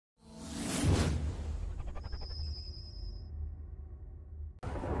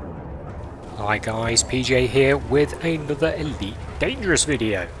Hi guys, PJ here with another Elite Dangerous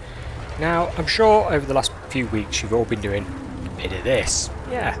video. Now, I'm sure over the last few weeks you've all been doing a bit of this.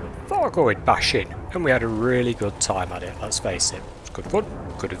 Yeah, Thargoid bashing, and we had a really good time at it, let's face it. It's good fun,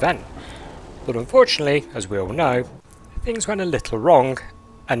 good event. But unfortunately, as we all know, things went a little wrong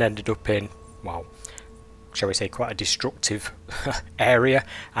and ended up in, well, shall we say, quite a destructive area,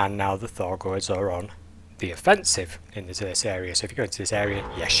 and now the Thargoids are on the offensive in this area. So if you go into this area,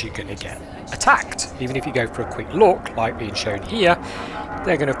 yes, you're going to get attacked. Even if you go for a quick look, like being shown here,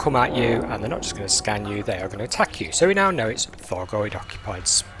 they're going to come at you, and they're not just going to scan you, they are going to attack you. So we now know it's Thargoid occupied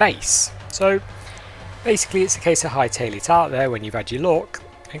space. So basically it's a case of hightail it out there when you've had your look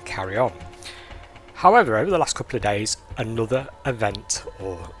and carry on. However, over the last couple of days, another event,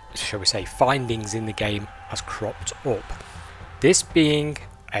 or shall we say findings in the game, has cropped up. This being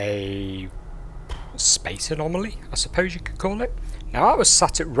a space anomaly, I suppose you could call it. Now, I was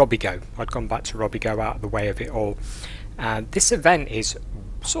sat at Robigo. I'd gone back to Robigo out of the way of it all, and this event is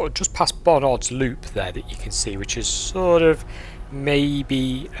sort of just past Bonnard's Loop there that you can see, which is sort of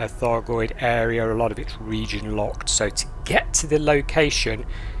maybe a Thargoid area. A lot of it's region locked, so to get to the location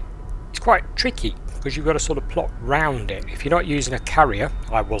it's quite tricky because you've got to sort of plot round it. If you're not using a carrier,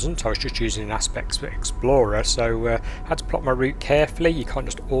 I wasn't, I was just using an Aspect Explorer, so I had to plot my route carefully. You can't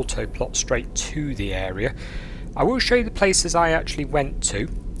just auto plot straight to the area. I will show you the places I actually went to.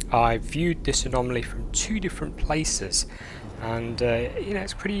 I viewed this anomaly from two different places, and you know,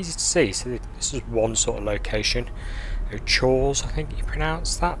 it's pretty easy to see. So this is one sort of location, Ochors, I think you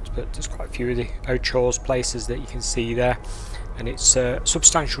pronounce that, but there's quite a few of the Ochors places that you can see there. And it's a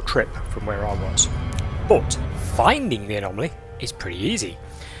substantial trip from where I was. But finding the anomaly is pretty easy.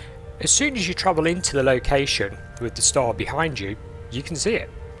 As soon as you travel into the location with the star behind you, you can see it.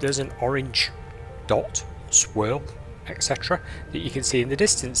 There's an orange dot, swirl, etc. that you can see in the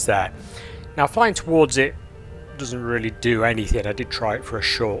distance there. Now, flying towards it doesn't really do anything. I did try it for a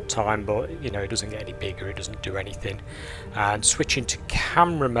short time, but you know, it doesn't get any bigger, it doesn't do anything. And switching to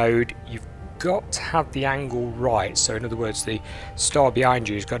camera mode, you've got to have the angle right. So in other words, the star behind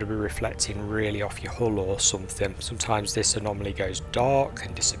you has got to be reflecting really off your hull or something. Sometimes this anomaly goes dark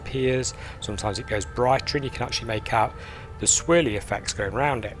and disappears, sometimes it goes brighter, and you can actually make out the swirly effects going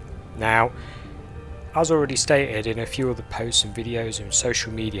around it. Now, as already stated in a few other posts and videos and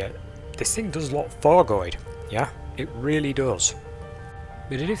social media, this thing does a lot of Thargoid. Yeah, it really does.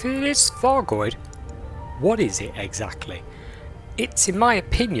 But if it is Thargoid, what is it exactly? It's, in my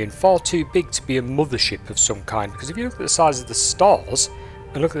opinion, far too big to be a mothership of some kind, because if you look at the size of the stars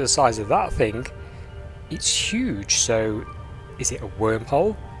and look at the size of that thing, it's huge. So is it a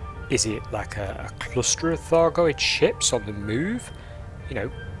wormhole? Is it like a cluster of Thargoid ships on the move? You know,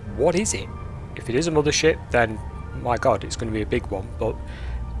 what is it? If it is a mothership, then my god, it's going to be a big one, but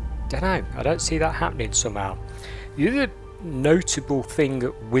don't know, I don't see that happening somehow. The other notable thing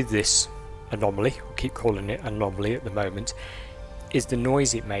with this anomaly, we'll keep calling it anomaly at the moment, is the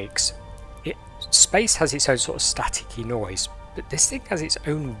noise it makes. Space has its own sort of staticky noise, but this thing has its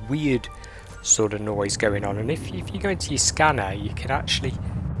own weird sort of noise going on, and if you go into your scanner, you can actually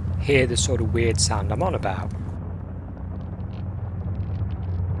hear the sort of weird sound I'm on about.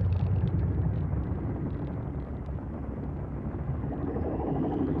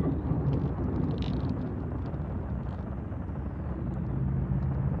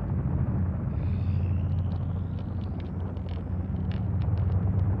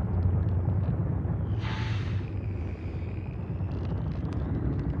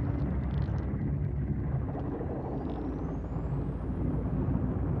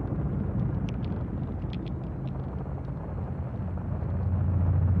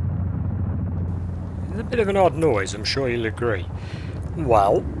 It's a bit of an odd noise, I'm sure you'll agree.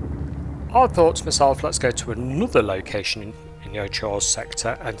 Well, I thought to myself, let's go to another location in the Ochors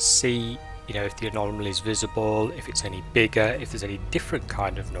sector and see, you know, if the anomaly is visible, if it's any bigger, if there's any different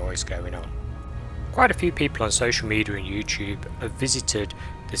kind of noise going on. Quite a few people on social media and YouTube have visited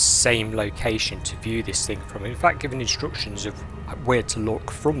the same location to view this thing from, in fact given instructions of where to look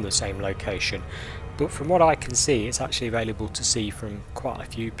from the same location. But from what I can see, it's actually available to see from quite a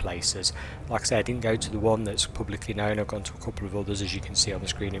few places. Like I said, I didn't go to the one that's publicly known. I've gone to a couple of others, as you can see on the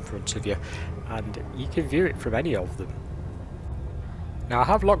screen in front of you, and you can view it from any of them. Now, I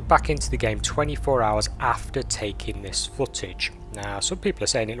have logged back into the game 24 hours after taking this footage. Now, some people are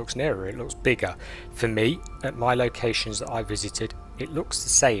saying it looks nearer, it looks bigger. For me, at my locations that I visited, it looks the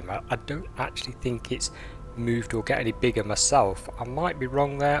same. I don't actually think it's moved or get any bigger myself. I might be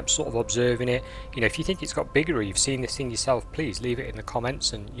wrong there, I'm sort of observing it. You know, if you think it's got bigger or you've seen this thing yourself, please leave it in the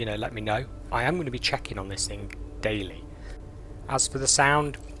comments and, you know, let me know. I am going to be checking on this thing daily. As for the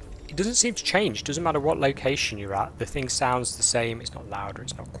sound, it doesn't seem to change. Doesn't matter what location you're at, the thing sounds the same. It's not louder,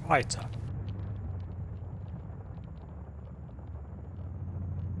 it's not quieter.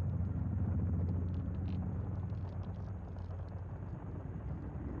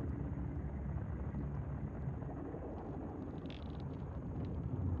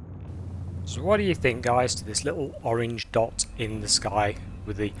 So what do you think, guys, to this little orange dot in the sky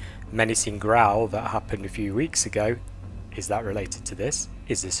with the menacing growl that happened a few weeks ago? Is that related to this?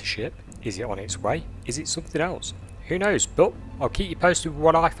 Is this a ship? Is it on its way? Is it something else? Who knows? But I'll keep you posted with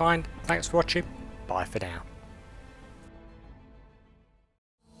what I find. Thanks for watching. Bye for now.